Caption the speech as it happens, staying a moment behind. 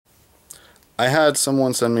I had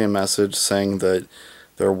someone send me a message saying that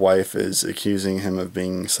their wife is accusing him of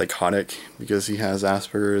being psychotic because he has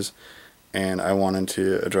Asperger's, and I wanted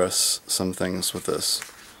to address some things with this.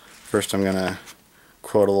 First, I'm going to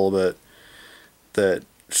quote a little bit that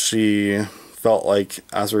she felt like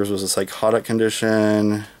Asperger's was a psychotic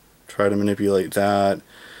condition, try to manipulate that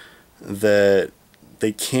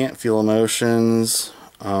they can't feel emotions,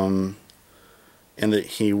 and that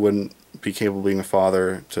he wouldn't be capable of being a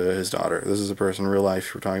father to his daughter. This is a person in real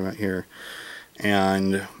life we're talking about here.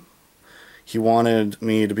 And he wanted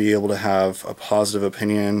me to be able to have a positive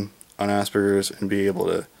opinion on Asperger's and be able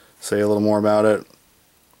to say a little more about it.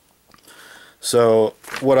 So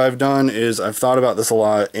what I've done is I've thought about this a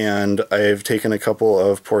lot, and I've taken a couple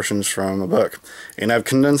of portions from a book, and I've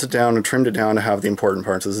condensed it down and trimmed it down to have the important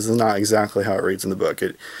parts. This is not exactly how it reads in the book.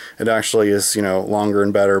 It actually is, longer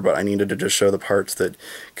and better, but I needed to just show the parts that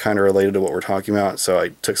kind of related to what we're talking about, so I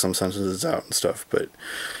took some sentences out and stuff. But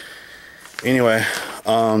anyway,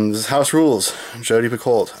 this is House Rules, Jodi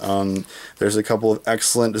Picoult. There's a couple of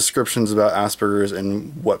excellent descriptions about Asperger's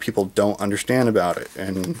and what people don't understand about it,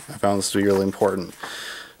 and I found this to be really important.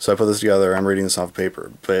 So I put this together. I'm reading this off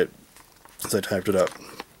paper, but as I typed it up.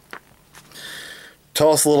 Tell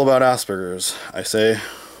us a little about Asperger's, I say.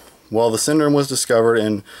 Well, the syndrome was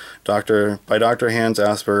discovered by Dr. Hans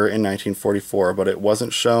Asperger in 1944, but it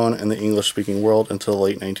wasn't shown in the English-speaking world until the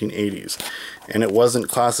late 1980s, and it wasn't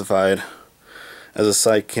classified as a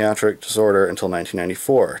psychiatric disorder until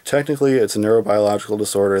 1994. Technically, it's a neurobiological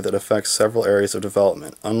disorder that affects several areas of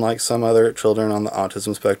development. Unlike some other children on the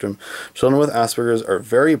autism spectrum, children with Asperger's are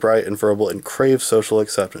very bright and verbal and crave social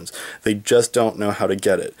acceptance. They just don't know how to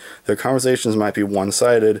get it. Their conversations might be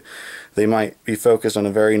one-sided. They might be focused on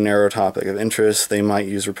a very narrow topic of interest. They might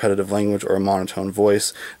use repetitive language or a monotone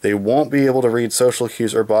voice. They won't be able to read social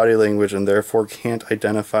cues or body language, and therefore can't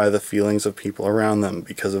identify the feelings of people around them.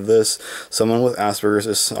 Because of this, someone with Asperger's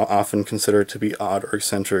is often considered to be odd or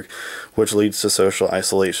eccentric, which leads to social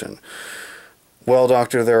isolation. Well,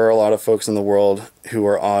 doctor, there are a lot of folks in the world who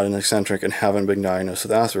are odd and eccentric and haven't been diagnosed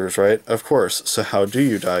with Asperger's, right? Of course. So how do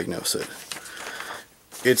you diagnose it?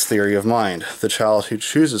 It's theory of mind. The child who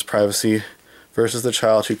chooses privacy versus the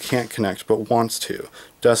child who can't connect but wants to,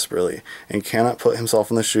 desperately, and cannot put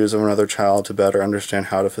himself in the shoes of another child to better understand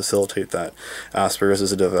how to facilitate that. Asperger's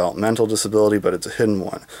is a developmental disability, but it's a hidden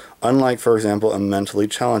one. Unlike, for example, a mentally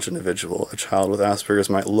challenged individual, a child with Asperger's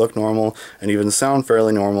might look normal and even sound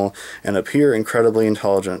fairly normal and appear incredibly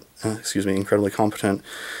incredibly competent,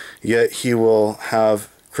 yet he will have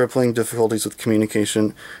crippling difficulties with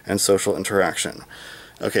communication and social interaction.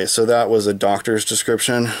 Okay, so that was a doctor's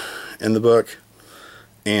description in the book,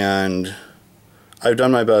 and I've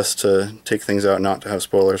done my best to take things out, not to have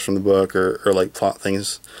spoilers from the book or like plot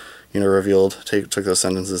things, revealed. Took those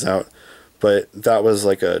sentences out, but that was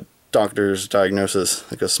like a doctor's diagnosis,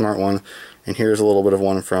 like a smart one. And here's a little bit of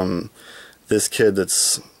one from this kid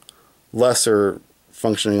that's lesser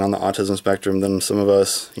functioning on the autism spectrum than some of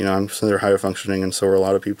us. I'm considered higher functioning, and so are a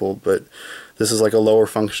lot of people, but this is like a lower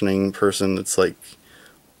functioning person that's like,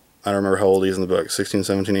 I don't remember how old he is in the book, 16,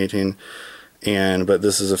 17, 18, but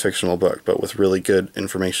this is a fictional book, but with really good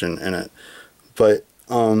information in it. But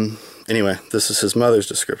anyway, this is his mother's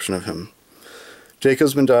description of him.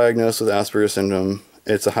 Jacob's been diagnosed with Asperger's syndrome.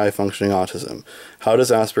 It's a high-functioning autism. How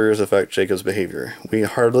does Asperger's affect Jacob's behavior? He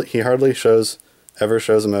hardly ever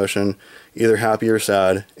shows emotion, either happy or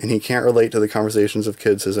sad, and he can't relate to the conversations of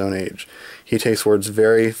kids his own age. He takes words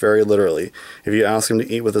very, very literally. If you ask him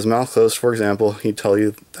to eat with his mouth closed, for example, he'd tell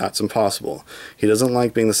you that's impossible. He doesn't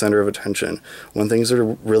like being the center of attention. When things are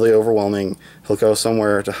really overwhelming, he'll go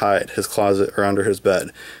somewhere to hide, his closet or under his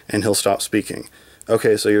bed, and he'll stop speaking.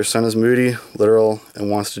 Okay, so your son is moody, literal,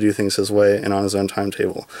 and wants to do things his way and on his own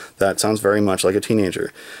timetable. That sounds very much like a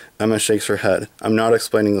teenager. Emma shakes her head. I'm not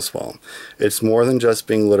explaining this well. It's more than just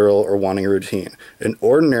being literal or wanting a routine. An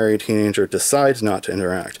ordinary teenager decides not to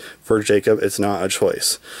interact. For Jacob, it's not a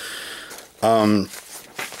choice.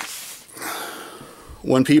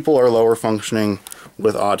 When people are lower functioning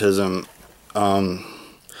with autism,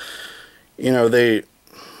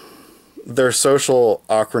 their social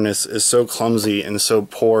awkwardness is so clumsy and so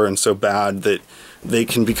poor and so bad that they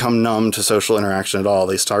can become numb to social interaction at all.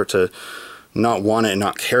 They start to not want it and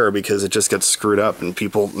not care because it just gets screwed up and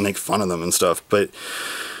people make fun of them and stuff. But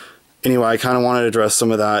anyway, I kind of wanted to address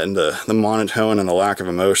some of that and the monotone and the lack of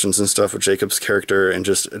emotions and stuff with Jacob's character, and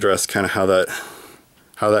just address kind of how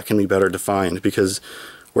that can be better defined, because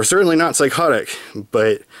we're certainly not psychotic,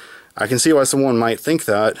 but I can see why someone might think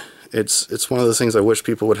that. It's one of those things I wish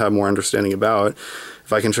people would have more understanding about.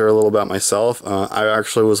 If I can share a little about myself, I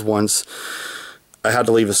actually was once I had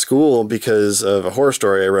to leave a school because of a horror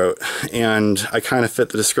story I wrote, and I kind of fit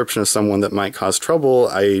the description of someone that might cause trouble.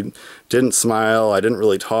 I didn't smile, I didn't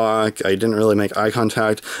really talk, I didn't really make eye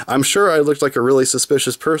contact. I'm sure I looked like a really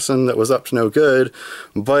suspicious person that was up to no good,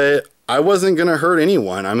 but I wasn't going to hurt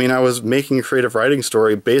anyone. I mean, I was making a creative writing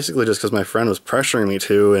story basically just because my friend was pressuring me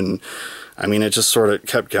to, and I mean, it just sort of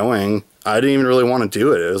kept going. I didn't even really want to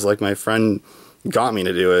do it. It was like my friend got me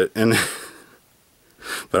to do it, and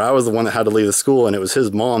but I was the one that had to leave the school, and it was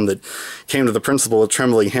his mom that came to the principal with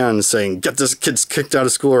trembling hands saying, "Get this kid kicked out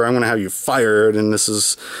of school or I'm going to have you fired." And this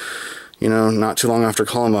is, you know, not too long after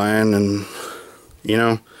Columbine, and, you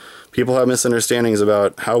know, people have misunderstandings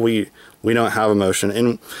about how we don't have emotion.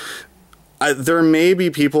 And there may be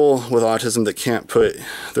people with autism that can't put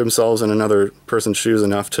themselves in another person's shoes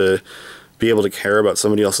enough to be able to care about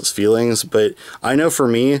somebody else's feelings, but I know for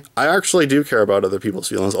me, I actually do care about other people's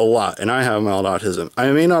feelings a lot, and I have mild autism. I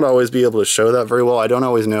may not always be able to show that very well. I don't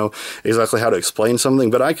always know exactly how to explain something,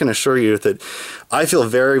 but I can assure you that I feel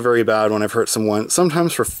very, very bad when I've hurt someone,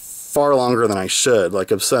 sometimes for far longer than I should, like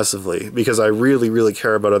obsessively, because I really, really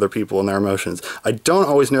care about other people and their emotions. I don't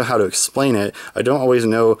always know how to explain it. I don't always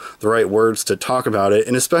know the right words to talk about it,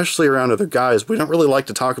 and especially around other guys, we don't really like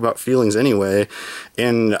to talk about feelings anyway,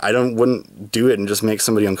 and I wouldn't do it and just make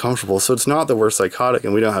somebody uncomfortable. So it's not that we're psychotic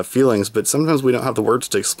and we don't have feelings, but sometimes we don't have the words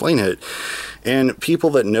to explain it. And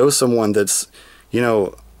people that know someone that's, you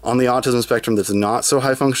know, on the autism spectrum that's not so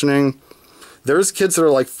high functioning, there's kids that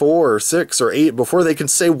are like 4 or 6 or 8 before they can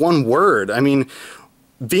say one word. I mean,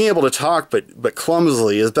 being able to talk but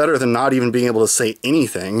clumsily is better than not even being able to say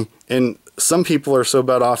anything. And some people are so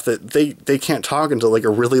bad off that they can't talk until like a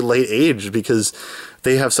really late age because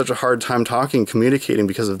they have such a hard time talking, communicating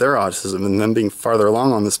because of their autism and them being farther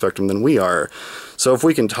along on the spectrum than we are. So if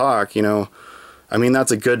we can talk, you know, I mean,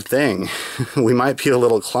 that's a good thing. We might be a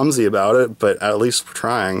little clumsy about it, but at least we're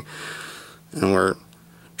trying. And we're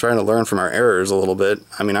trying to learn from our errors a little bit.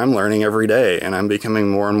 I mean, I'm learning every day, and I'm becoming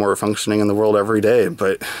more and more functioning in the world every day,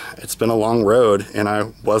 but it's been a long road, and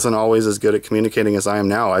I wasn't always as good at communicating as I am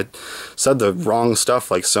now. I said the wrong stuff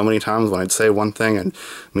like so many times when I'd say one thing and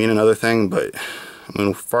mean another thing, but I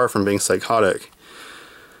mean, far from being psychotic.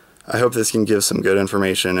 I hope this can give some good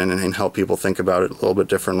information and help people think about it a little bit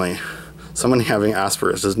differently. Someone having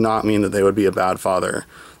Asperger's does not mean that they would be a bad father.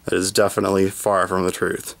 That is definitely far from the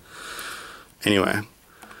truth. Anyway,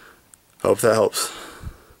 hope that helps.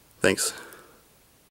 Thanks.